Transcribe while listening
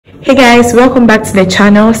Hey guys, welcome back to the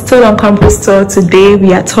channel. Still on campus tour. Today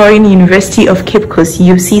we are touring University of Cape Coast,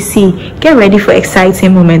 UCC. Get ready for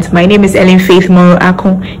exciting moments. My name is Ellen Faith Moro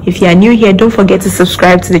Akon. If you are new here, don't forget to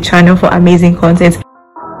subscribe to the channel for amazing content.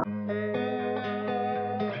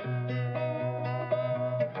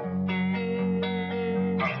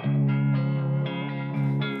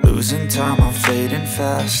 Losing time, I'm fading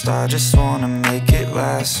fast. I just wanna make it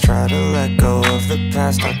last. Try to let go of the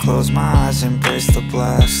past. I close my eyes, embrace the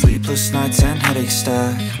blast. Sleepless nights and headaches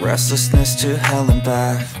stack. Restlessness to hell and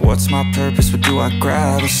back. What's my purpose? What do I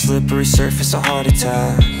grab? A slippery surface, a heart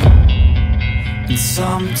attack. And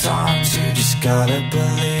sometimes you just gotta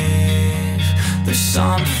believe there's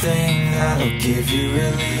something that'll give you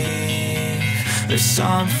relief. There's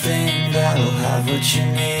something that'll have what you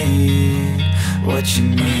need. What you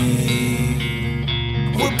need.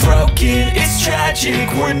 We're broken, it's tragic.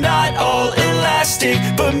 We're not all elastic,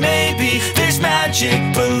 but maybe there's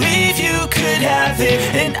magic. Believe you could have it.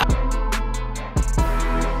 And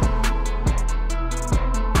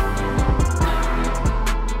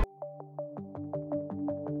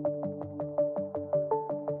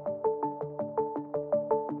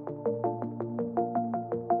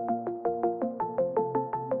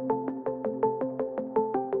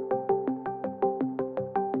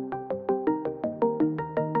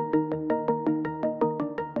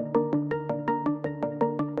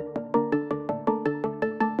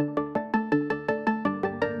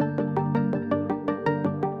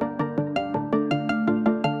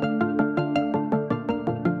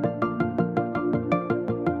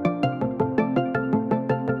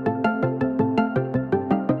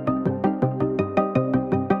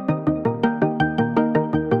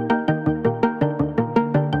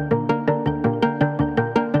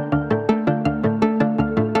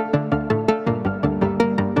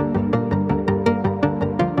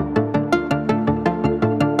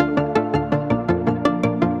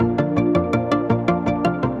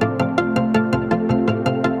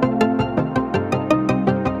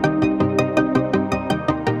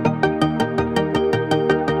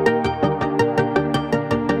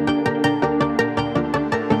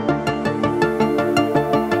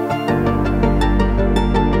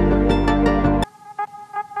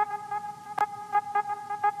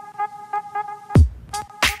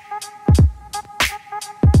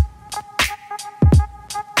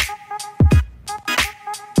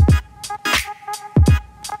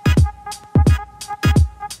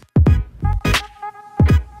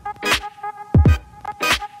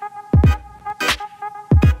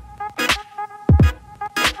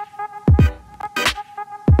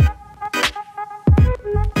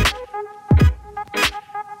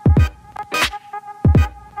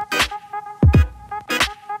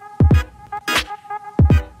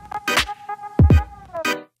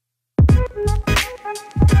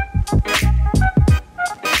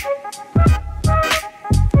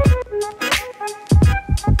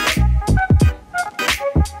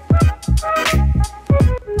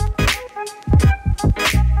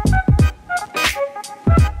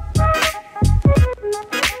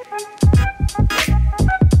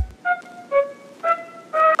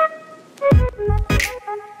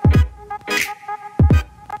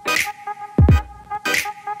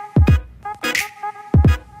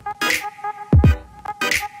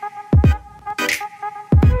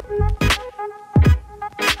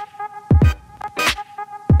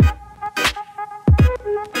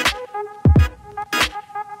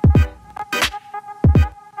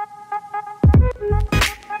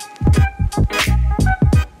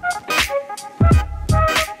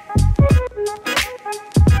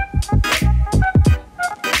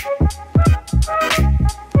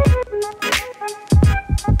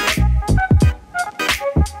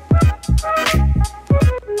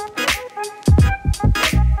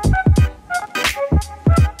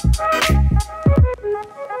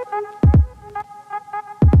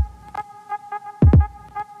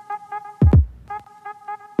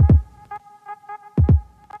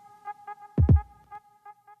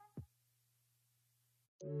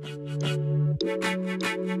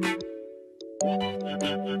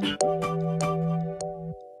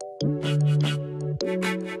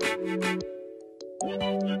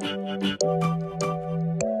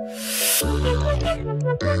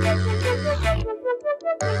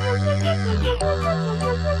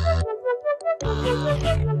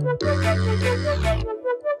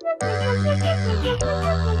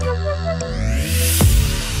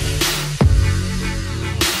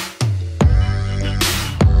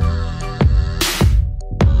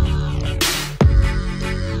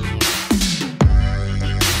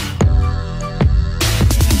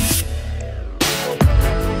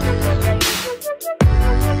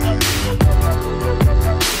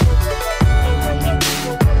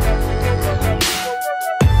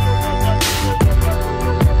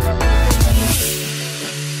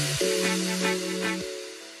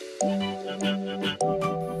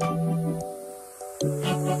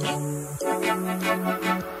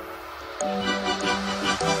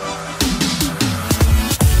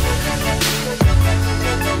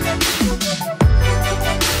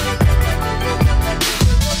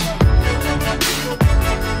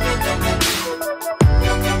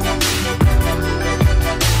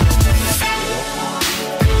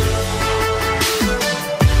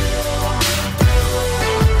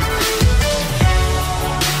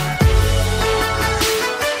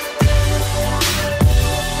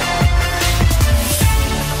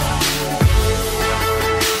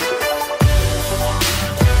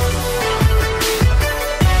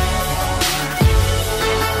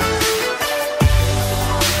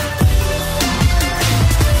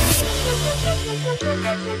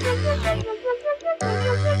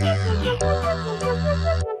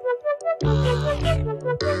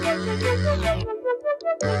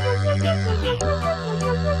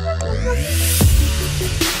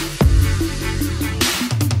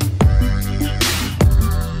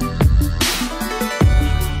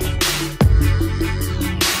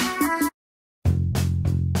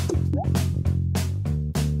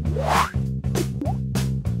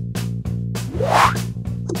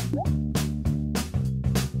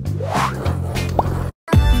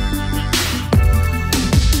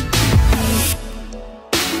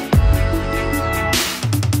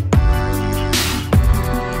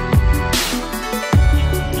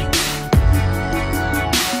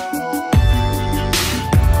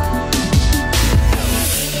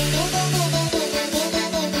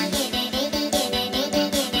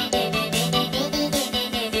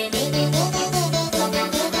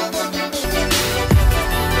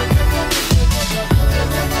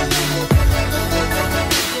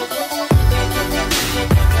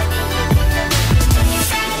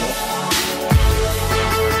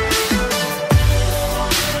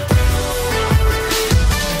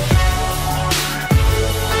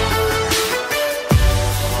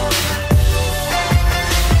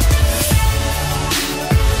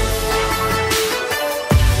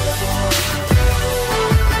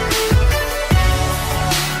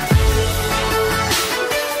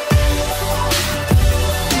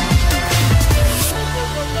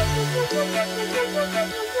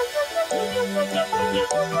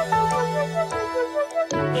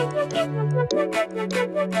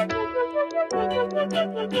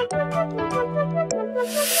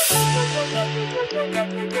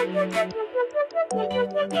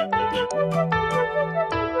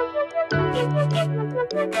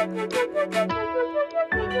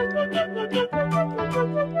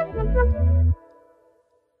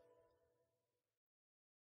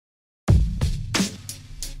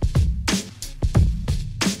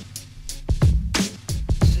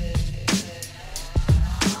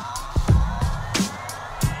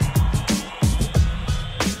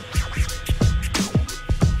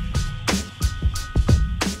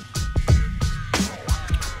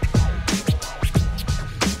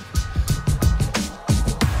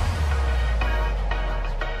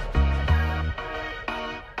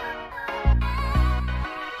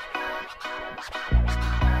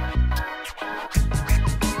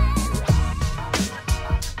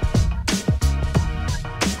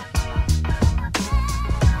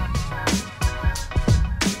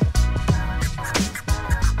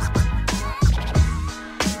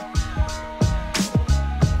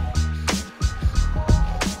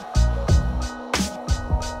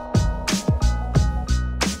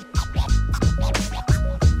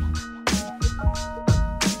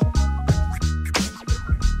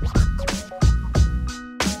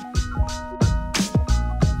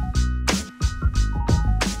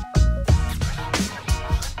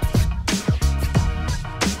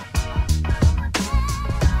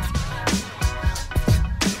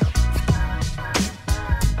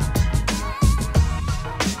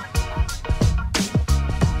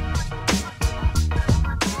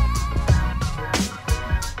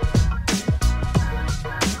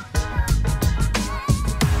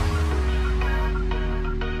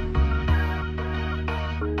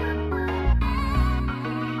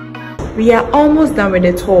We are almost done with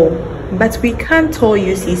the tour, but we can't tour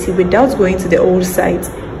UCC without going to the old site.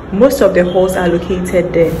 Most of the halls are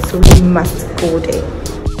located there, so we must go there.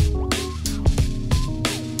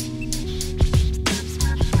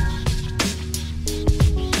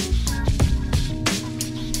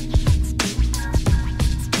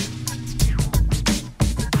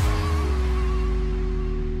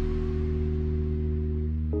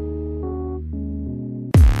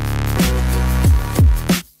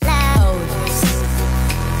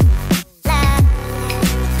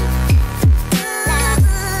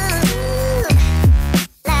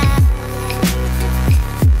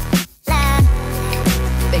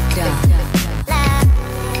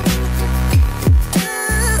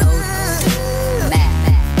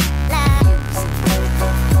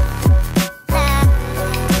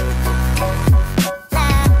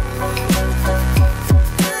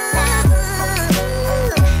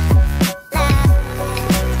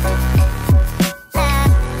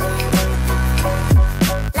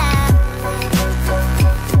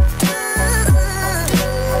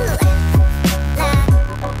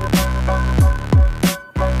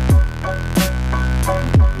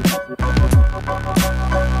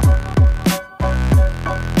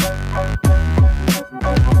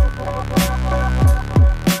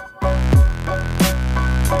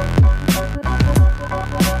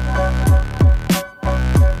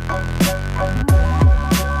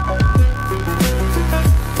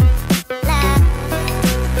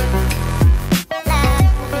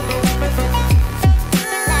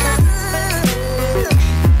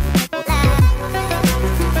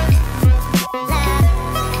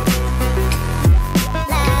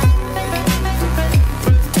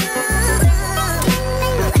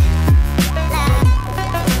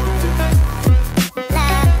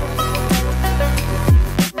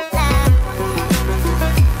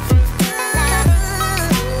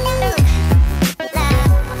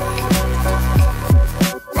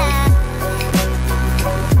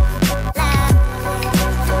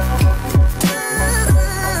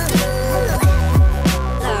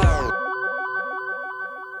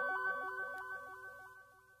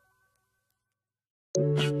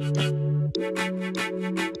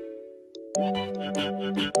 This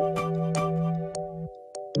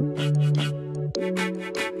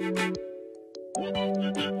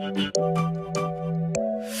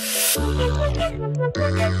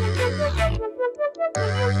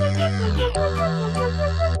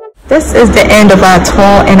is the end of our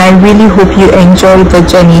tour, and I really hope you enjoyed the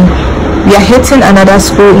journey. We are hitting another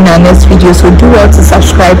school in our next video, so do well to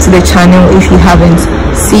subscribe to the channel if you haven't.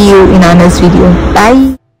 See you in our next video.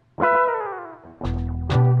 Bye.